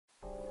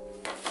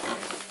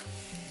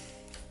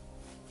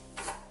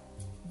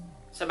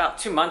So about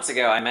 2 months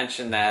ago, I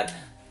mentioned that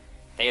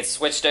they had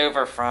switched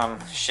over from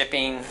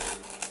shipping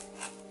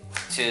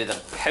to the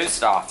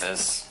post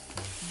office.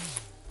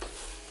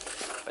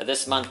 But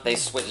this month they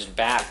switched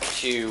back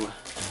to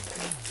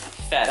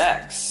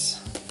FedEx.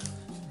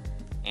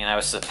 And I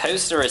was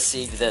supposed to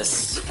receive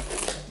this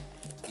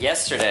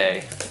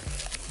yesterday,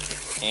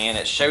 and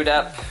it showed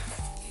up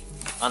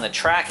on the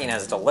tracking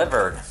as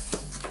delivered.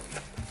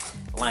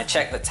 When I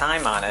checked the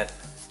time on it,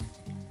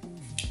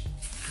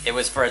 it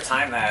was for a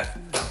time that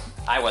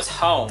I was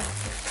home.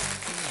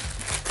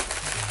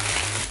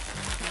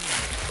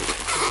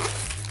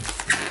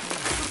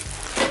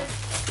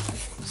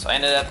 So I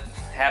ended up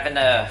having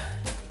to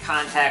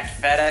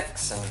contact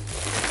FedEx,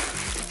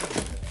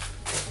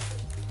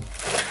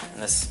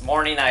 and this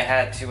morning I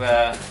had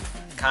to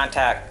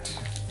contact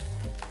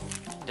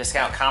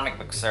Discount Comic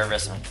Book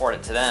Service and report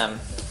it to them.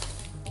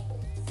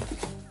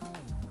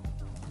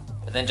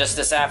 But then just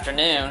this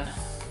afternoon,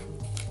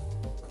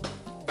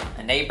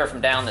 a neighbor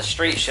from down the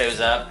street shows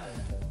up,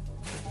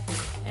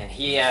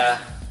 and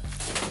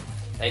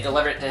they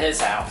delivered it to his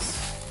house.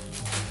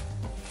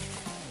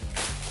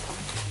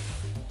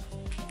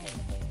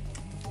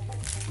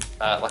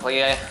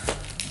 Luckily, I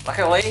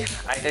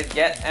did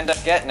end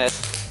up getting it.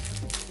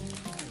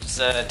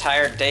 Just an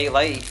entire day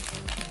late.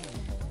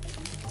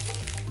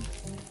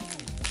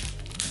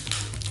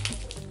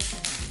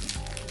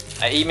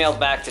 I emailed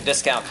back to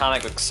Discount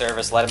Comic Book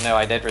Service, let them know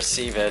I did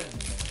receive it.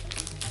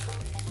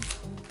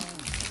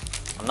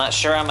 I'm not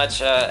sure how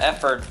much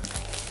effort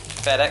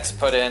FedEx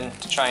put in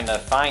to trying to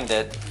find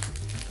it,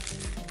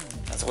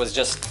 as it was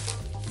just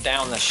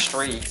down the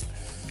street.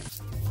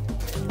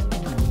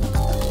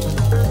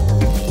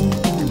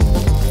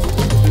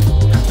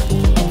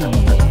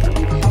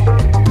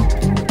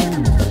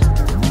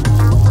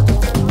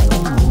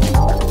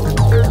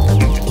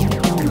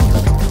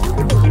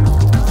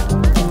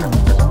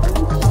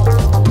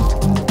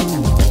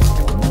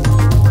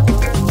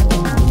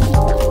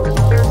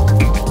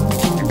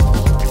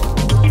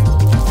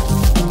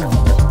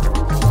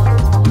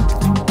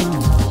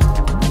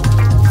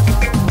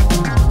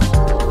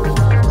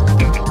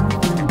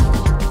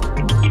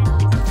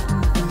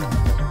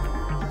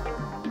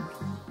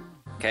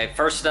 Okay,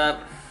 first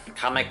up,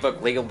 Comic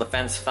Book Legal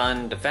Defense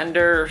Fund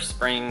Defender,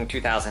 Spring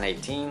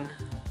 2018.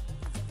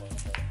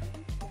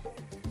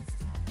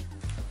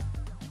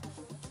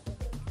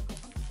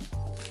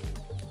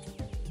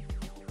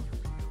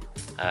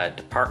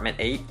 Department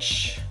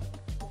H,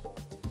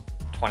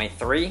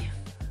 23.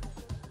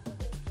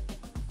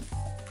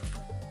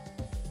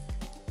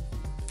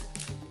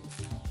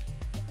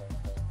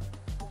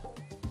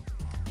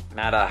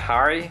 Mata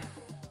Hari,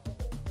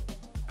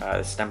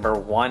 it's number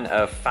 1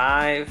 of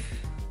 5.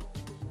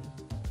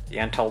 The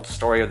Untold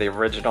Story of the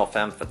Original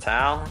Femme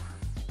Fatale.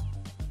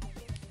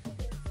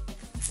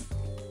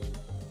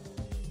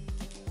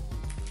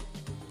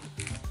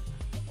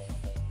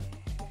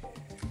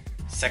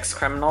 Sex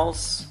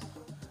Criminals,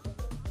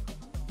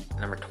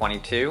 number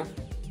 22.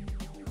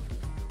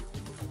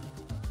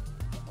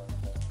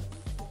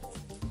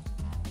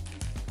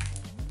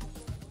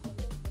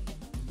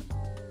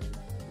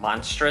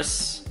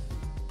 Monstrous,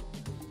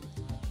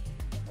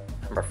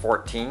 number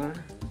 14.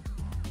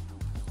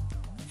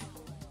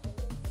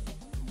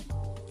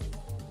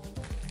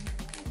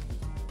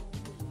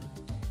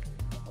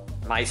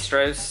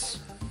 Maestros,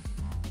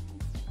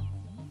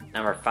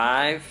 number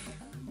 5.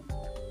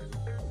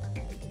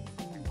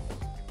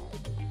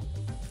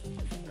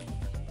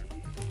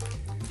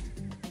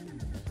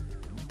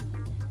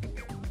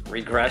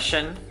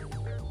 Regression,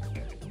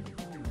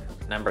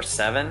 number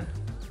 7.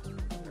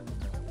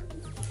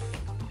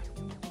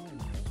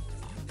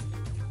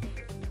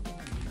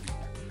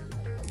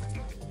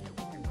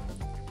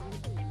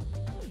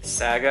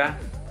 Saga,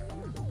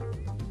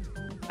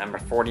 number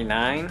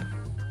 49.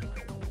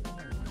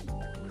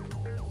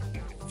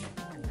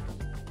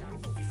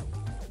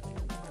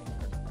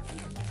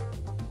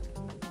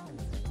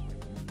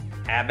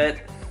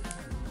 Abbott,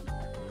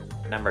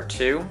 number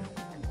 2.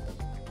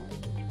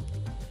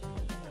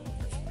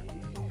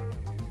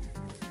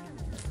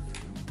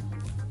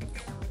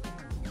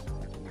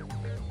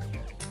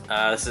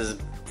 This is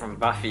from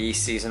Buffy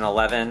season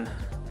 11.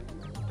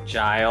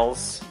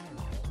 Giles,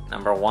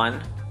 number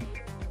 1.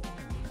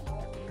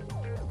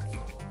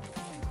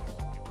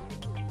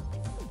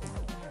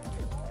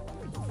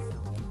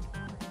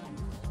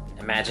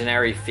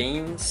 Imaginary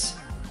Fiends,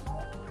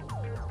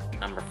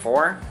 number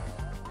 4.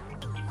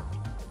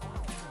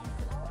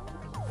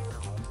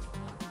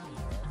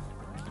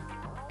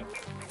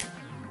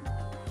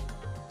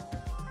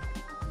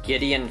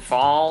 Gideon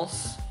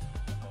Falls,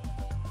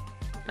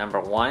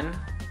 number 1.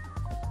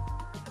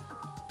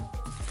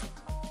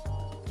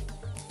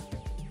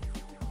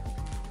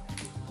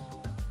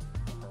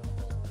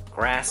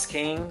 Grass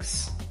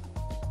Kings,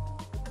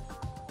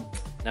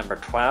 number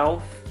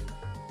 12.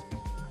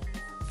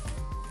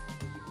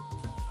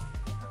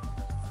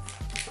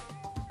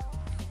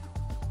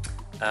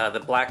 The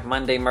Black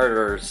Monday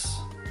Murders,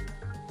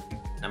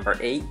 number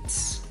 8.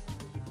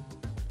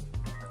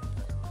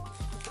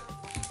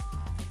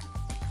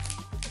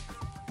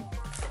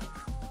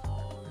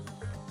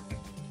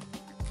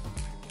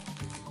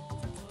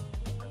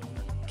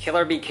 Kill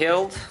or Be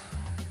Killed,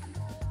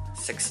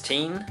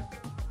 16.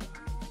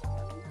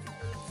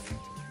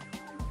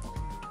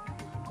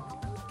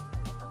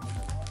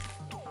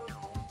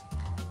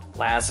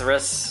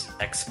 Lazarus,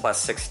 X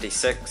plus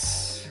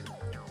 66,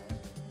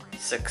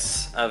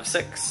 6 of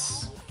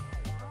 6.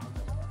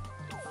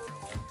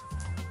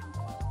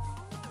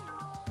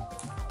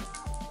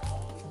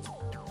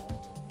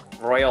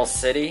 Royal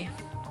City,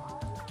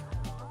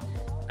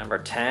 number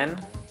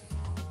 10.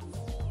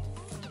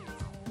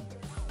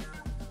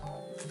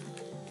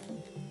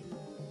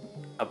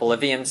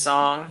 Oblivion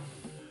Song,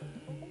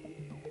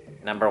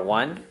 number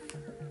 1.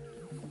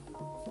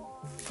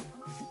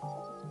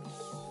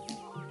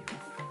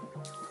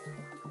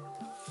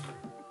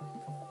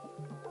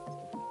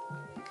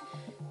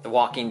 The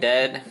Walking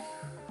Dead,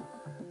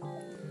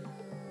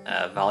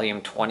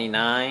 volume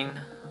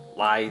 29,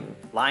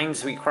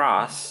 Lines We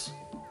Cross.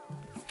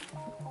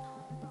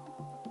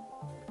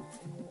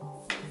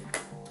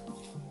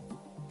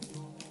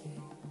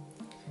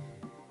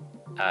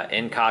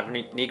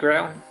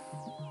 Incognito,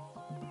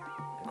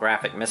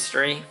 graphic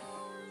mystery.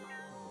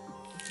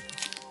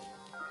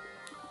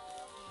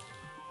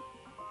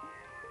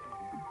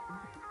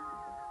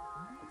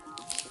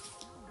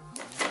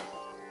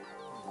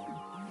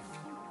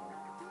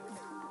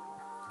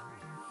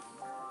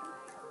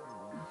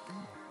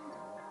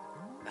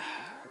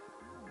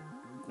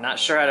 Not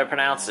sure how to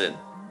pronounce it.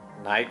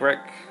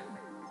 Nigric.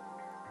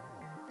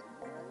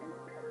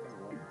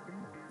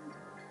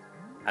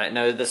 I didn't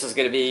know this was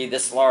going to be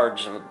this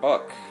large of a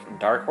book.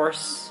 Dark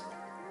Horse.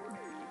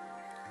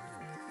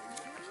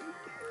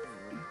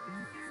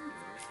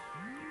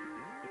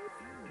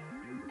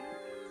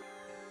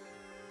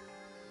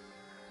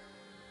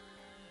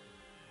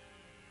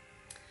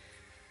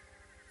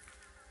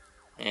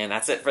 And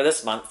that's it for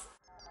this month.